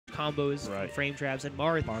combos, frame traps, and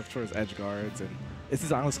Marth towards edge guards, and this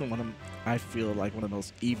is honestly I feel like one of the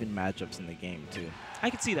most even matchups in the game too. I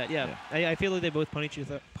can see that, yeah. I feel like they both punish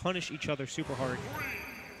each other super hard.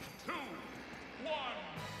 3, 2, 1,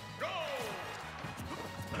 go!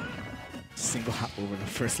 Single hop over the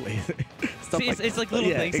first laser. See, it's like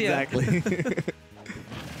little things, exactly.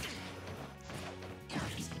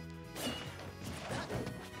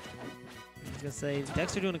 I was gonna say,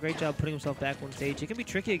 Dexter doing a great job putting himself back on stage. It can be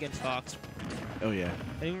tricky against Fox. Oh yeah.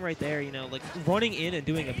 And even right there, you know, like running in and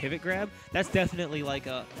doing a pivot grab, that's definitely like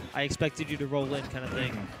a I expected you to roll in kind of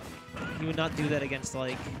thing. He would not do that against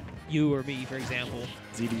like you or me, for example.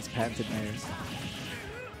 ZD's patented nares.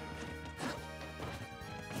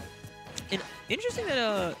 And interesting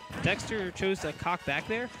that Dexter chose to cock back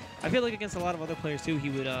there. I feel like against a lot of other players too,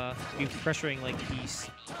 he would be pressuring like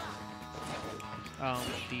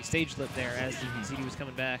the stage lip there as ZD was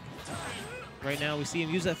coming back. Right now, we see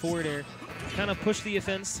him use that forward air, kind of push the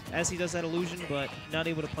offense as he does that illusion, but not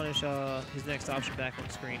able to punish his next option back on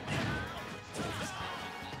the screen.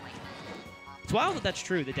 It's wild that that's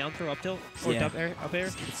true, the down throw up tilt, or up air.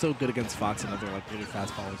 It's so good against Fox and other like really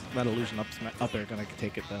fast followers. That illusion up air gonna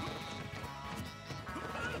take it though.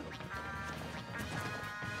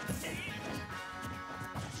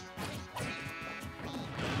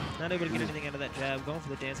 Not able to get anything out of that jab, going for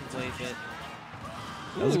the dancing blade, but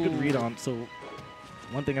that was a good read on. So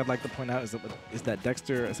one thing I'd like to point out is that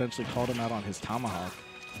Dexter essentially called him out on his tomahawk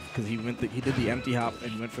because he did the empty hop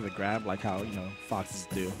and he went for the grab like how Foxes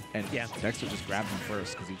do, and Dexter just grabbed him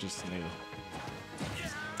first because he just knew.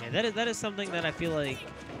 Yeah, that is something that I feel like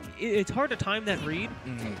it's hard to time that read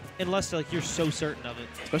unless like you're so certain of it.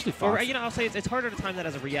 Especially Fox. Or I'll say it's harder to time that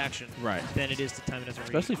as a reaction than it is to time it as a read.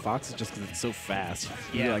 Especially Fox is just because it's so fast.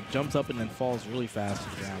 He like jumps up and then falls really fast to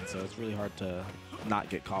the ground, so it's really hard to not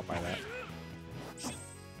get caught by that.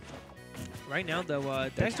 Right now, though,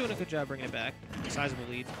 Dex doing a good job bringing it back. Sizable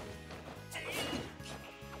lead.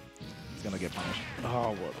 He's gonna get punished.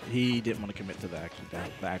 Oh, well, he didn't want to commit to the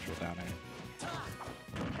actual down air.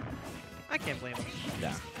 I can't blame him.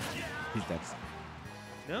 Yeah, he's dead.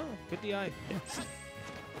 No, good DI. Yeah.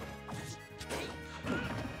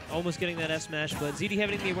 Almost getting that F smash, but ZD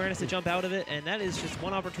having the awareness to jump out of it, and that is just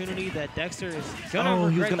one opportunity that Dexter is gonna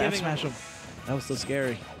regret gonna giving F smash him. That was so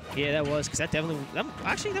scary. Yeah, that was, because that definitely...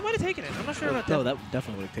 actually, that might have taken it. I'm not sure about that. No, that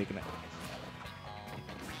definitely would have taken it.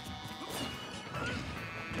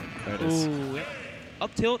 There it is. Ooh, yep.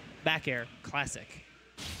 Up tilt, back air. Classic.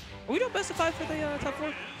 Are we doing best of 5 for the top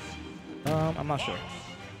 4? I'm not sure.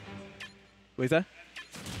 Wait, is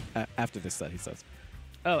that? After this set, he says.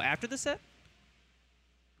 Oh, after the set?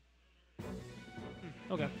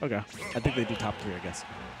 Okay. Okay. I think they do top 3, I guess.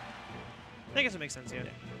 I guess it makes sense, yeah.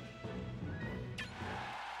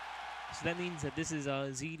 So that means that this is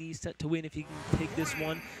ZD set to win if he can take this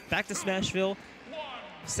one. Back to Smashville.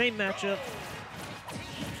 Same matchup.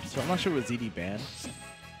 So I'm not sure what ZD banned.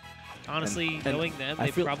 Honestly, knowing them,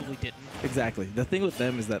 they probably didn't. Exactly. The thing with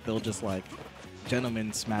them is that they'll just like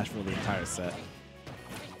gentlemen Smashville the entire set.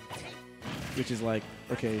 Which is like,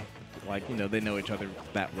 okay, like, they know each other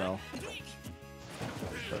that well.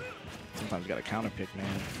 But sometimes you gotta counter pick,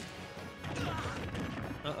 man.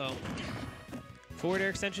 Uh-oh. Forward air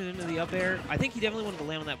extension into the up air. I think he definitely wanted to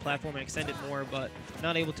land on that platform and extend it more, but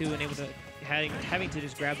not able to, and having to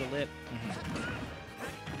just grab the lip.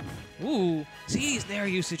 Ooh, ZD's nair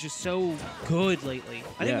usage is so good lately.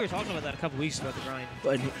 I think we were talking about that a couple weeks ago at the grind.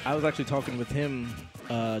 But I was actually talking with him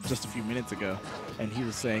just a few minutes ago, and he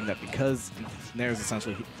was saying that because nair is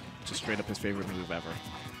essentially just straight up his favorite move ever,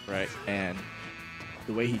 right? And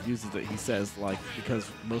the way he uses it, he says, like, because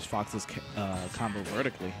most Foxes combo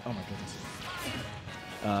vertically. Oh my goodness.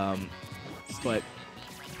 But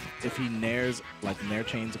if he nairs, like nair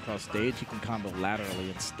chains across stage, he can combo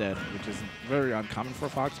laterally instead, which is very uncommon for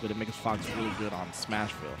Fox, but it makes Fox really good on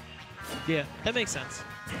Smashville. Yeah, that makes sense.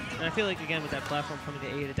 And I feel like, again, with that platform coming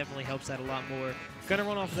to aid, it definitely helps that a lot more. Gonna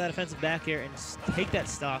run off of that offensive back air and take that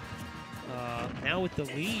stock. Now with the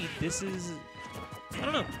lead, this is, I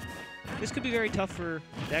don't know. This could be very tough for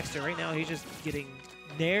Dexter. Right now, he's just getting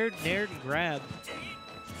naired, and grabbed.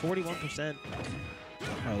 41%.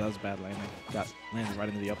 Oh, that was bad landing. Got landed right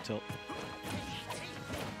into the up tilt.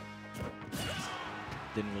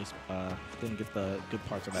 Didn't get the good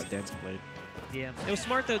parts of that dancing blade. Yeah, it was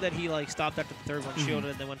smart though that he like stopped after the third one, shielded,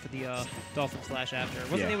 and then went for the dolphin slash after.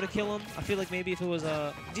 Wasn't able to kill him. I feel like maybe if it was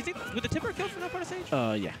do you think would the tipper kill from that part of stage?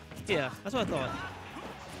 Yeah. Yeah, that's what I thought.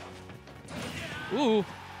 Ooh.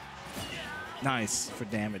 Nice for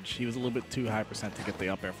damage. He was a little bit too high percent to get the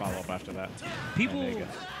up air follow-up after that. People And there you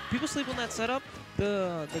people sleep on that setup.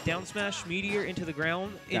 The down smash meteor into the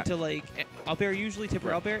ground into like up air, usually tipper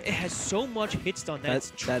Right. up air. It has so much hit stun.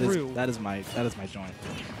 That's That is true. that is my joint.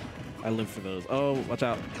 I live for those. Oh, watch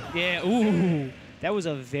out. Yeah. Ooh. That was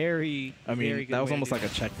a very very good that was way to almost do like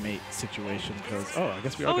a checkmate situation because I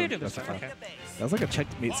guess we are. Oh, gonna- you're doing this that's time. fine. Okay. That was like a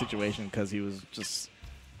checkmate situation because he was just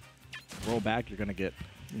roll back. You're gonna get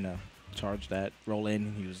charge that. Roll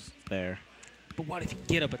in. He was there. But what if you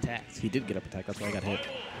get up attacked? He did get up attack. That's why I got hit.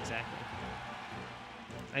 Exactly.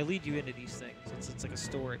 I lead you into these things. It's like a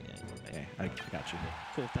story. Okay, I got you.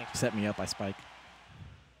 Cool. Thanks. Set me up. I spike.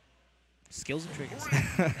 Skills and triggers.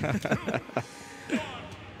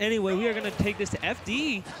 Anyway, we are going to take this to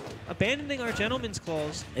FD, abandoning our gentleman's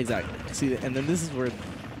clause. Exactly. See, and then this is where,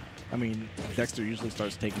 Dexter usually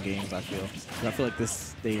starts taking games, I feel. But I feel like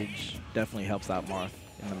this stage definitely helps out Marth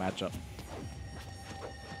in the matchup.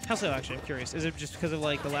 How so, actually? I'm curious. Is it just because of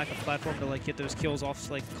like the lack of platform to like get those kills off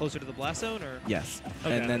like closer to the blast zone, or? Yes.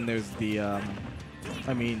 Okay. And then there's the,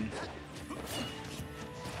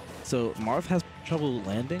 so Marth has trouble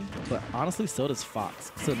landing, but honestly, so does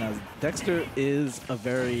Fox. So now Dexter is a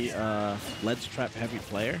very ledge trap heavy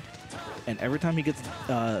player, and every time he gets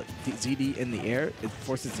ZD in the air, it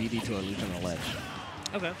forces ZD to illusion the ledge.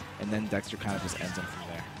 Okay. And then Dexter kind of just ends him from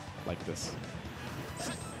there, like this.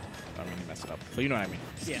 He messed it up. But you know what I mean.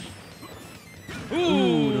 Yeah.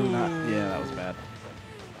 Ooh, yeah, that was bad.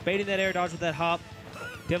 Baiting that air dodge with that hop.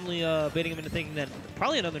 Definitely baiting him into thinking that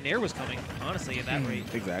probably another nair was coming, honestly, at that rate.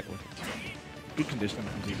 Exactly. Good conditioning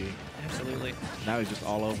from ZD. Absolutely. Now he's just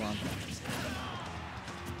all over him.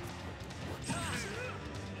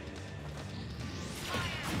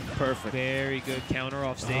 Perfect. Very good counter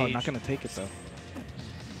off stage. Oh, not going to take it, though.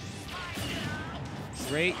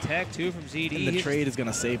 Great tech, too, from ZD. And the trade is going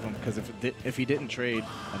to save him, because if he didn't trade,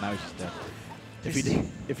 and now he's just dead.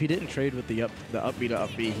 If he didn't trade with the up B to up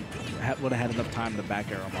B, he would have had enough time to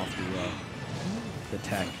back air him off the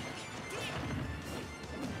tech.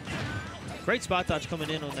 Great spot dodge coming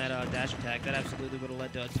in on that dash attack. That absolutely would have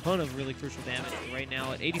led to a ton of really crucial damage. But right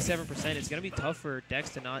now, at 87%, it's going to be tough for Dex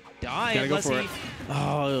to not die Gotta unless go for he... it.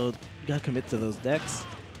 Oh, you got to commit to those decks.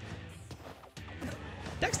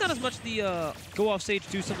 Dex not as much the go off stage,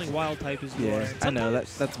 do something wild type as you are. I know,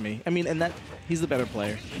 that's me. And he's the better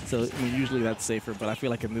player. So, usually that's safer, but I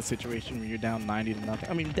feel like in this situation when you're down 90 to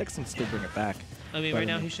nothing, Dex can still bring it back. Right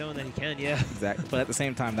now he's showing that he can, yeah. Exactly. But at the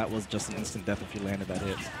same time, that was just an instant death if you landed that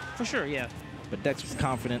hit. For sure, yeah. But Dex was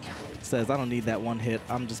confident, says, I don't need that one hit.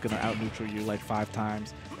 I'm just going to out-neutral you like 5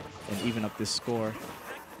 times and even up this score.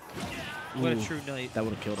 What a true knight. That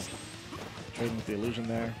would have killed him. Trading with the illusion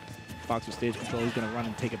there. Fox with stage control. He's going to run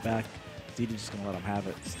and take it back. ZD's just going to let him have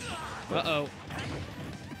it. Uh-oh.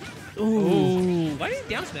 Ooh. Why did he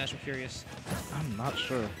down smash? I'm curious. I'm not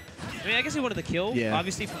sure. I guess he wanted the kill, Yeah.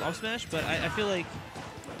 obviously, from up smash, but I feel like...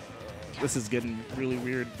 This is getting really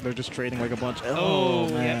weird. They're just trading like a bunch. Oh,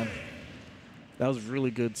 man. yeah. That was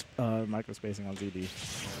really good micro-spacing on ZD.